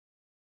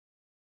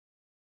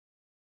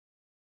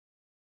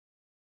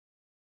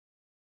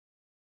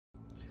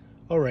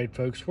All right,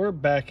 folks, we're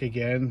back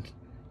again.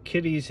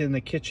 Kitty's in the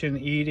kitchen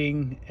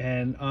eating,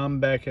 and I'm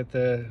back at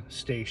the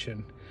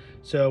station.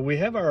 So we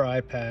have our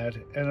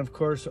iPad, and of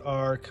course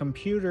our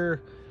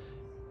computer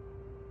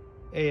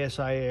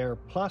ASIAIR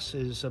Plus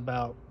is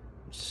about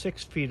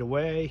 6 feet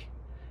away,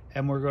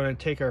 and we're going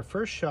to take our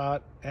first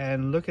shot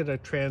and look at a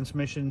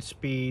transmission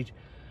speed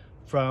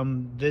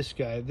from this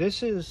guy.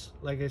 This is,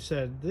 like I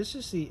said, this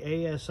is the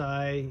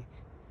ASI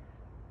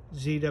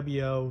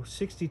ZWO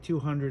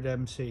 6200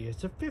 MC.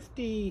 It's a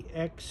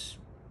 50x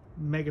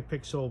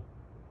megapixel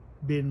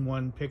bin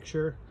 1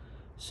 picture,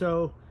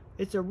 so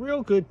it's a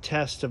real good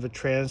test of a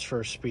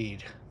transfer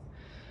speed.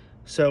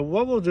 So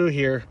what we'll do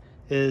here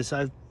is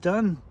I've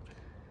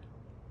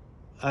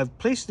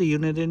placed the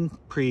unit in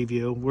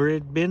preview. We're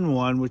at bin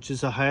 1, which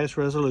is the highest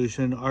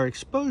resolution. Our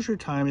exposure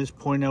time is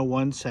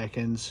 0.01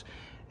 seconds,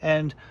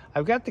 and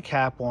I've got the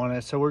cap on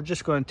it, so we're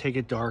just going to take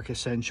it dark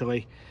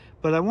essentially.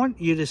 But I want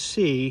you to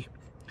see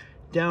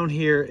down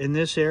here in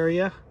this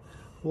area,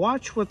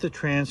 watch what the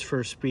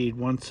transfer speed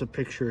once the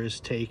picture is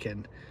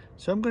taken.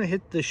 So I'm going to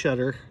hit the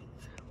shutter.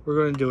 We're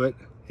going to do it.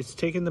 It's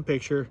taking the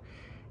picture,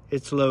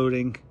 it's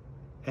loading,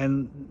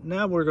 and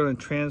now we're going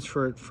to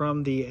transfer it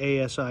from the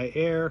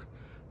ASIAIR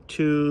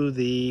to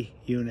the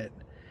unit.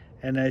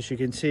 And as you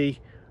can see,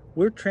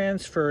 we're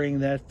transferring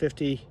that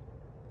 50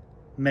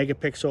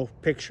 megapixel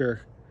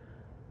picture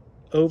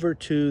over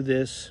to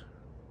this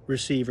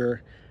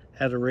receiver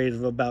at a rate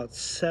of about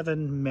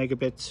 7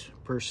 megabits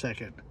per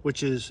second,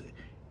 which is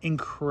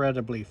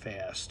incredibly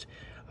fast.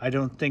 I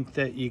don't think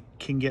that you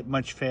can get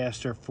much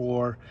faster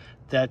for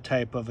that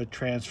type of a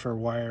transfer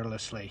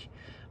wirelessly.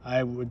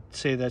 I would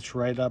say that's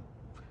right up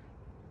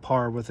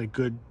par with a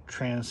good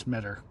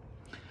transmitter.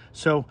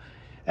 So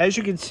as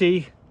you can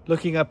see,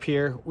 looking up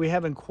here, we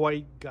haven't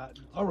quite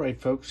gotten... All right,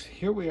 folks,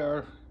 here we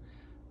are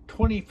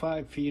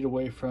 25 feet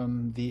away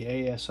from the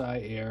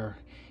ASIAIR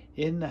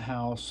in the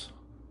house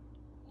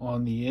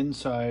on the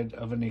inside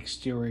of an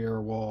exterior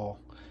wall.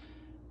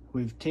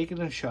 We've taken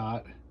a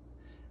shot.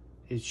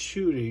 It's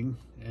shooting,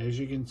 as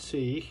you can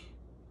see,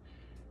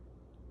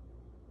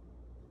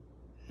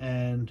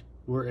 and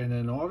we're in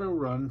an auto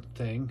run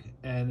thing,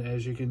 and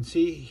as you can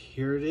see,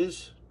 here it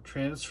is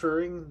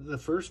transferring the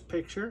first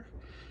picture,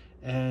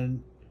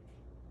 and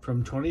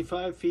from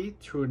 25 feet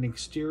through an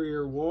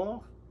exterior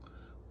wall,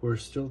 we're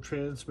still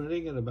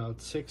transmitting at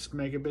about 6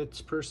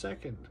 megabits per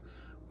second,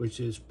 which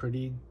is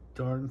pretty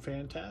darn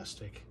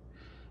fantastic.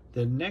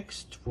 The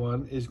next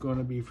one is going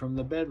to be from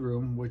the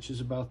bedroom, which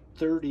is about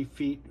 30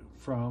 feet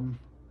from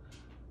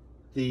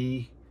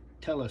the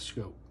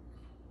telescope.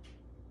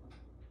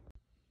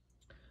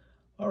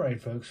 All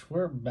right, folks,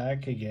 we're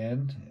back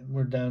again.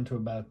 We're down to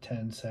about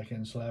 10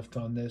 seconds left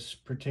on this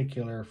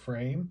particular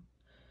frame.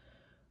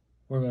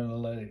 We're going to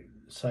let it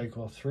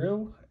cycle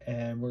through,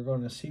 and we're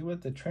going to see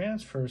what the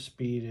transfer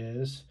speed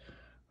is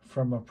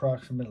from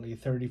approximately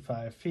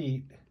 35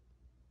 feet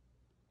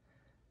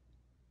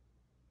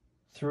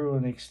through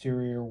an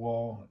exterior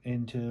wall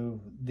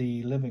into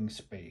the living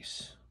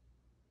space.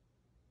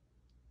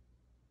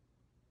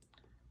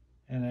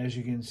 And as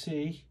you can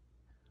see,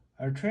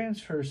 our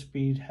transfer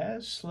speed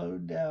has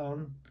slowed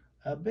down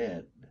a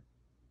bit.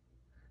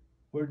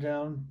 We're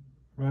down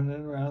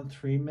running around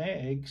 3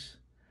 megs,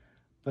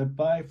 but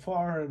by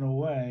far and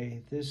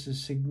away, this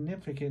is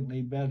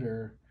significantly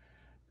better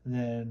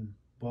than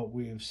what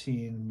we have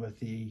seen with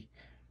the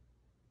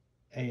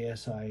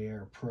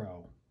ASIAIR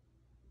Pro.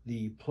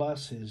 The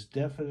Plus is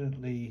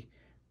definitely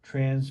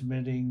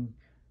transmitting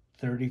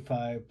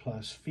 35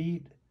 plus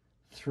feet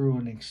through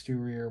an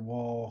exterior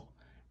wall,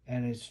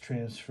 and it's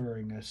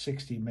transferring a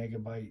 60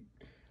 megabyte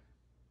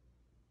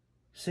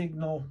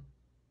signal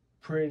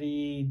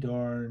pretty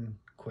darn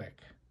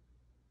quick.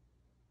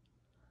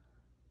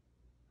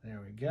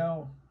 There we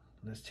go.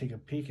 Let's take a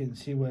peek and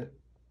see what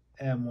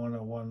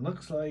M101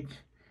 looks like,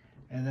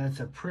 and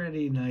that's a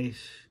pretty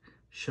nice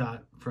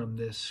shot from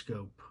this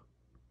scope.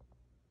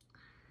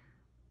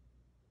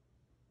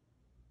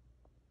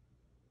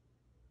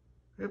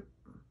 Yep.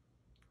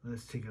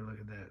 Let's take a look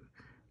at that.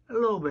 A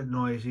little bit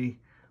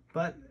noisy,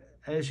 but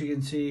as you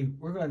can see,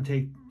 we're going to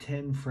take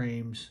 10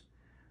 frames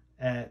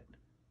at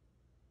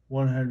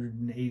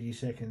 180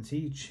 seconds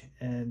each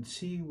and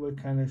see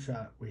what kind of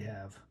shot we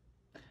have.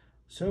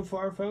 So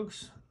far,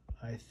 folks,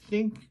 I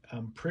think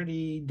I'm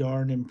pretty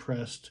darn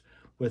impressed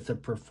with the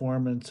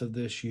performance of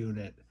this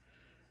unit.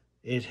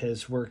 It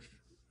has worked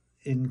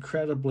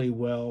incredibly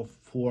well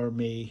for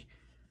me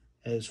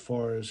as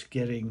far as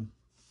getting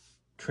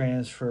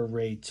transfer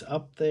rates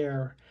up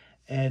there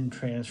and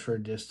transfer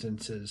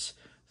distances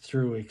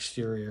through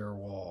exterior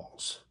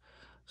walls.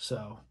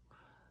 So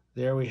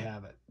there we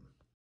have it.